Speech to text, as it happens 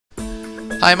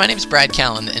Hi, my name is Brad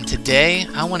Callen, and today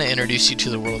I want to introduce you to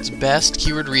the world's best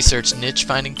keyword research niche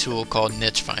finding tool called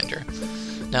Niche Finder.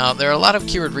 Now, there are a lot of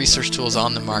keyword research tools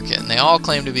on the market, and they all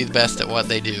claim to be the best at what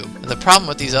they do. The problem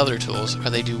with these other tools are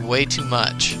they do way too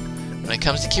much. When it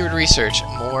comes to keyword research,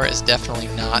 more is definitely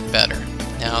not better.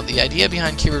 Now, the idea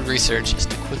behind keyword research is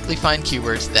to quickly find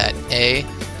keywords that A,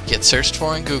 get searched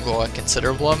for in Google a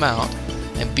considerable amount,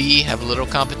 and B, have little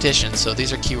competition, so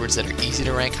these are keywords that are easy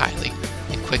to rank highly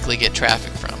and quickly get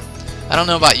traffic from. I don't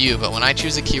know about you, but when I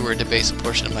choose a keyword to base a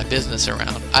portion of my business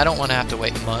around, I don't want to have to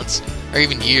wait months or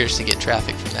even years to get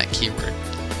traffic from that keyword.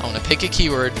 I want to pick a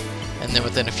keyword and then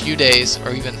within a few days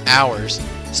or even hours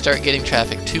start getting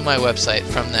traffic to my website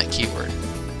from that keyword.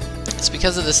 It's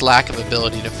because of this lack of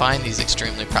ability to find these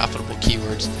extremely profitable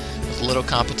keywords with little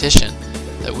competition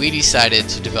that we decided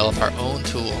to develop our own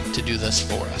tool to do this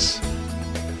for us.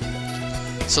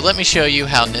 So let me show you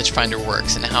how Niche Finder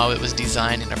works and how it was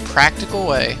designed in a practical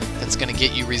way that's going to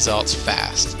get you results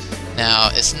fast. Now,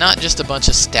 it's not just a bunch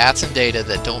of stats and data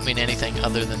that don't mean anything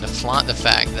other than to flaunt the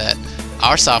fact that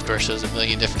our software shows a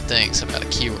million different things about a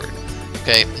keyword.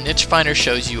 Okay, Niche Finder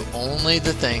shows you only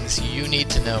the things you need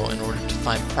to know in order to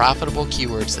find profitable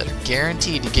keywords that are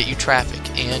guaranteed to get you traffic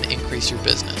and increase your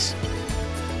business.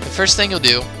 The first thing you'll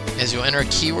do is you'll enter a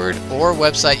keyword or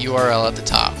website URL at the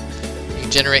top. You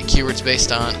can generate keywords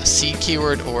based on a seed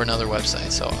keyword or another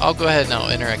website. So I'll go ahead and I'll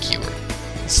enter a keyword.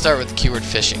 Let's start with the keyword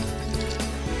fishing.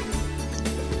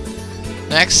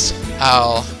 Next,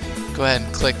 I'll go ahead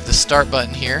and click the start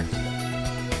button here.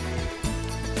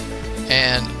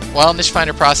 And while Niche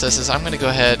Finder processes, I'm going to go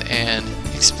ahead and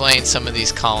explain some of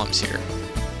these columns here.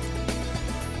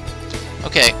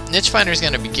 Okay, Niche Finder is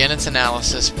going to begin its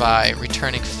analysis by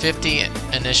returning 50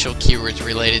 initial keywords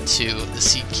related to the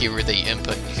seed keyword that you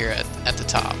input here at the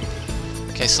top.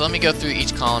 Okay, so let me go through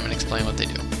each column and explain what they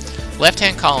do.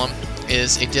 Left-hand column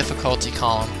is a difficulty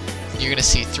column. You're going to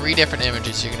see three different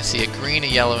images. You're going to see a green, a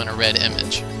yellow, and a red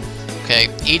image. Okay,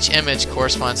 each image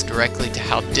corresponds directly to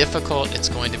how difficult it's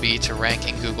going to be to rank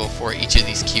in Google for each of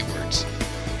these keywords.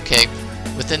 Okay,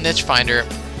 within Niche Finder,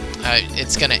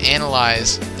 it's going to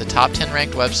analyze the top 10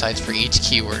 ranked websites for each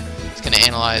keyword. It's going to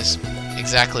analyze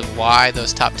exactly why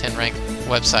those top 10 ranked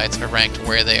websites are ranked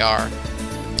where they are.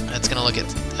 It's going to look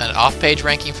at off-page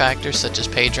ranking factors such as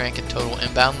PageRank and total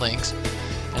inbound links,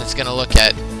 and it's going to look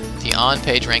at the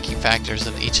on-page ranking factors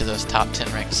of each of those top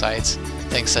 10 ranked sites,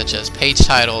 things such as page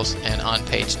titles and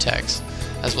on-page text,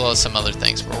 as well as some other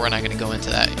things, but we're not going to go into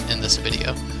that in this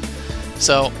video.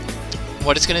 So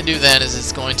what it's going to do then is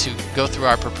it's going to go through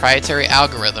our proprietary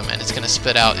algorithm and it's going to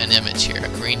spit out an image here, a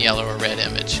green, yellow, or red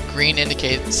image. Green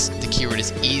indicates the keyword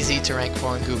is easy to rank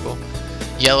for in Google.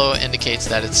 Yellow indicates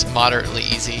that it's moderately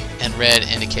easy, and red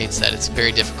indicates that it's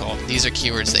very difficult. These are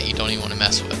keywords that you don't even want to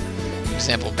mess with. For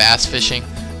example, bass fishing,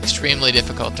 extremely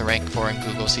difficult to rank for in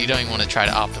Google, so you don't even want to try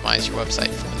to optimize your website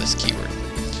for this keyword.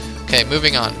 Okay,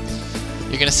 moving on.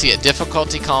 You're going to see a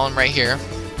difficulty column right here.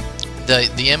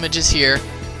 The images here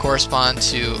correspond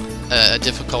to a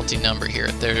difficulty number here.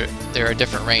 There are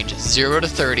different ranges. 0 to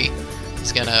 30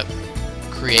 is going to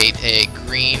create a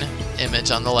green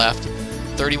image on the left.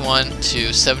 31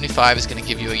 to 75 is going to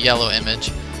give you a yellow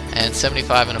image, and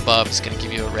 75 and above is going to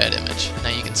give you a red image. Now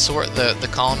you can sort the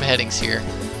column headings here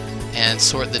and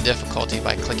sort the difficulty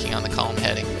by clicking on the column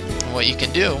heading. And what you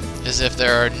can do is if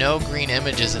there are no green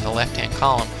images in the left-hand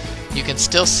column, you can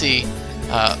still see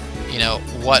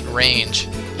what range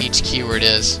each keyword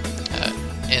is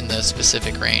in the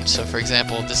specific range. So for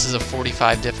example, this is a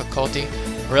 45 difficulty,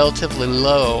 relatively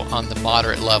low on the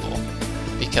moderate level,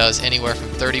 because anywhere from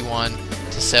 31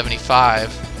 to 75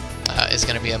 is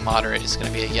going to be a moderate, it's going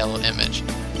to be a yellow image.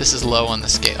 This is low on the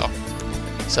scale.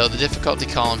 So the difficulty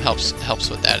column helps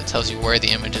with that. It tells you where the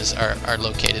images are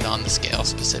located on the scale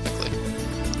specifically.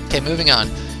 Okay, moving on.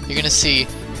 You're going to see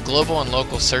global and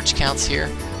local search counts here.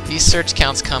 These search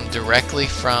counts come directly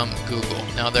from Google.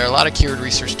 Now there are a lot of keyword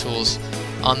research tools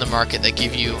on the market that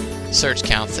give you search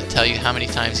counts that tell you how many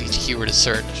times each keyword is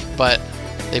searched, but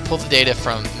they pull the data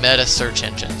from meta search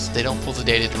engines. They don't pull the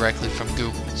data directly from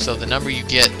Google. So the number you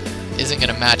get isn't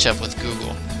going to match up with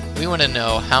Google. We want to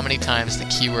know how many times the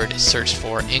keyword is searched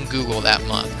for in Google that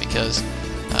month, because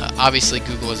obviously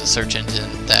Google is a search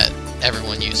engine that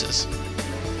everyone uses.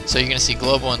 So you're going to see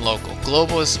global and local.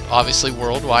 Global is obviously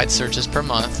worldwide searches per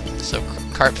month. So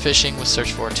carp fishing was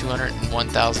searched for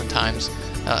 201,000 times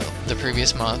the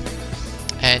previous month.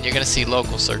 And you're going to see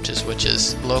local searches, which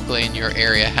is locally in your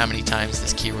area how many times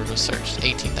this keyword was searched,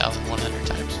 18,100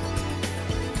 times.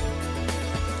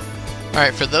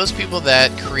 Alright, for those people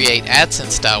that create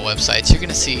AdSense style websites, you're going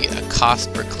to see a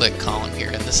cost per click column here,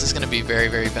 and this is going to be very,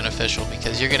 very beneficial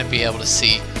because you're going to be able to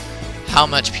see how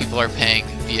much people are paying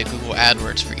via Google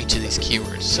AdWords for each of these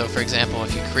keywords. So for example,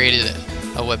 if you created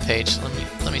a web page,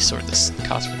 let me sort this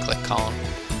cost per click column,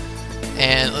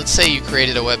 and let's say you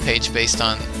created a web page based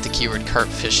on the keyword carp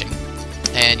fishing,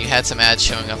 and you had some ads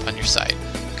showing up on your site.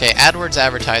 Okay, AdWords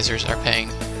advertisers are paying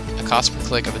a cost per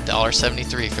click of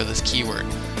 $1.73 for this keyword.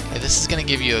 Okay, this is going to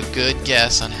give you a good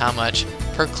guess on how much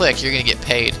per click you're going to get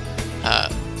paid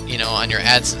on your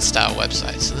AdSense style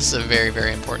website. So this is a very,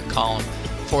 very important column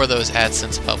for those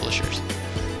AdSense publishers.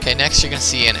 Okay, next you're going to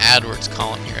see an AdWords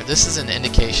column here. This is an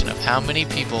indication of how many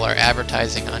people are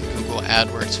advertising on Google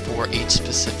AdWords for each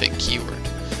specific keyword.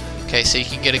 Okay, so you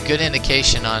can get a good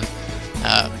indication on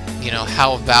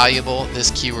how valuable this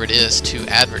keyword is to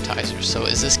advertisers. So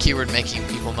is this keyword making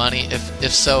people money?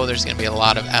 If so, there's going to be a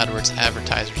lot of AdWords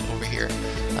advertisers over here,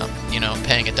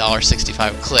 paying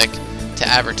 $1.65 a click to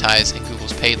advertise in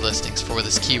Google's paid listings for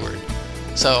this keyword.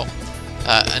 So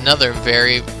another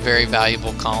very, very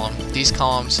valuable column. These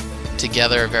columns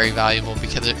together are very valuable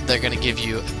because they're going to give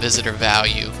you a visitor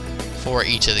value for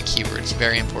each of the keywords.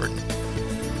 Very important.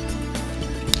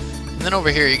 And then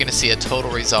over here you're going to see a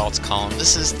total results column.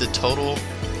 This is the total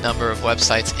number of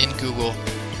websites in Google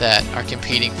that are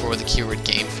competing for the keyword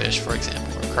game fish, for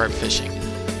example, or carp fishing.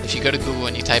 If you go to Google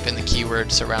and you type in the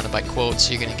keyword surrounded by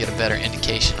quotes, you're going to get a better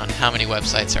indication on how many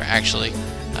websites are actually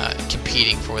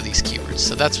competing for these keywords.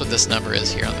 So that's what this number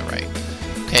is here on the right.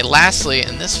 Okay, lastly,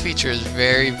 and this feature is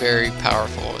very, very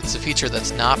powerful. It's a feature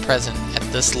that's not present at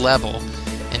this level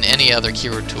in any other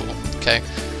keyword tool. Okay.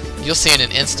 You'll see in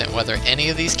an instant whether any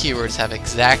of these keywords have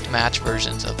exact match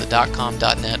versions of the .com,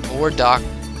 .net, or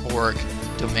 .org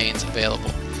domains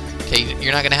available. Okay,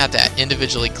 you're not going to have to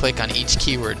individually click on each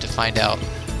keyword to find out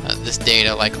this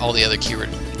data like all the other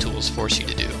keyword tools force you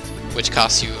to do, which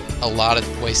costs you a lot of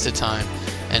wasted time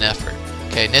and effort.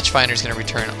 Okay, Niche Finder is going to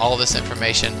return all this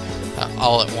information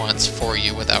all at once for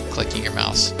you without clicking your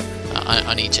mouse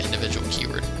on each individual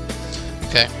keyword.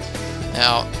 Okay,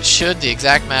 now should the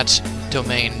exact match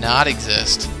domain not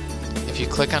exist, if you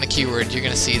click on a keyword, you're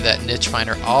going to see that Niche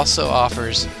Finder also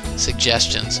offers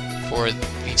suggestions for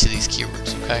each of these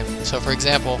keywords. Okay, so for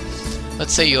example,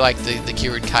 let's say you like the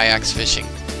keyword kayaks fishing,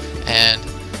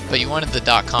 but you wanted the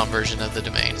 .com version of the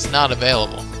domain. It's not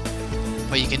available.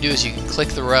 What you can do is you can click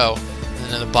the row,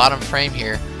 and in the bottom frame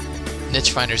here,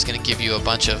 Niche Finder is going to give you a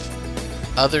bunch of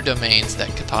other domains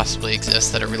that could possibly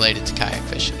exist that are related to kayak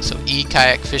fishing. So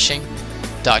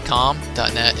ekayakfishing.com,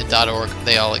 .net, and .org,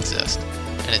 they all exist.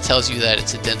 And it tells you that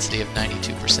it's a density of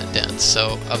 92% dense.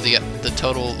 So of the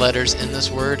total letters in this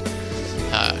word,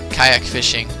 kayak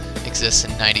fishing exists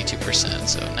in 92%,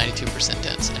 so 92%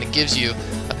 dense. And it gives you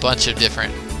a bunch of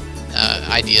different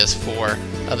ideas for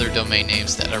other domain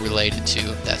names that are related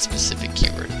to that specific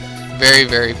keyword. Very,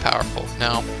 very powerful.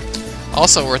 Now,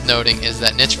 also worth noting is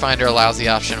that Niche Finder allows the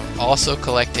option of also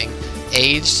collecting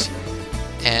aged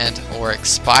and/or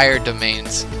expired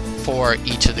domains for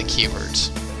each of the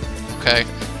keywords. Okay,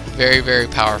 very, very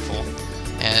powerful,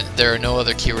 and there are no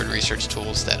other keyword research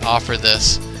tools that offer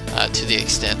this to the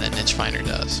extent that Niche Finder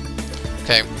does.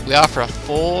 Okay, we offer a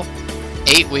full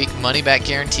 8-week money-back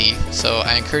guarantee, so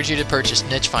I encourage you to purchase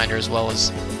Niche Finder as well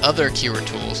as other keyword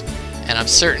tools, and I'm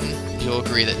certain you'll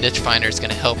agree that Niche Finder is going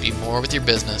to help you more with your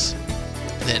business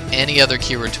than any other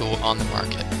keyword tool on the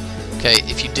market. Okay,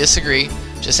 if you disagree,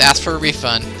 just ask for a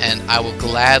refund and I will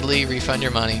gladly refund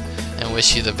your money and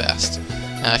wish you the best.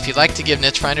 Now, if you'd like to give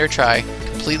Niche Finder a try,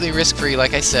 completely risk-free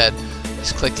like I said,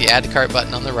 just click the Add to Cart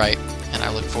button on the right, and I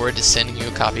look forward to sending you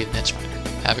a copy of Niche Finder.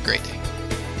 Have a great day.